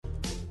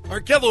Our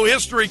KELO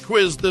history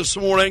quiz this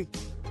morning.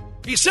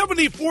 He's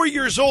 74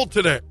 years old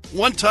today.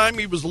 One time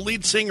he was the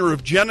lead singer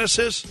of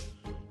Genesis.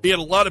 He had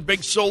a lot of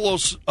big solo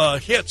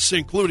hits,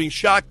 including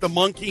Shock the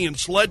Monkey and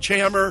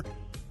Sledgehammer.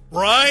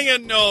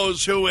 Brian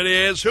knows who it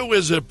is. Who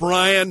is it,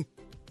 Brian?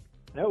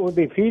 That would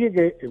be Peter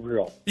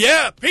Gabriel.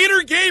 Yeah,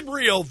 Peter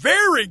Gabriel.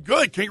 Very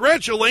good.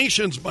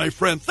 Congratulations, my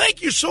friend.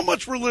 Thank you so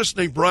much for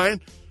listening,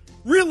 Brian.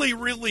 Really,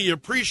 really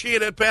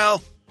appreciate it,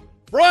 pal.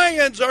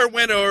 Brian's our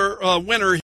winner.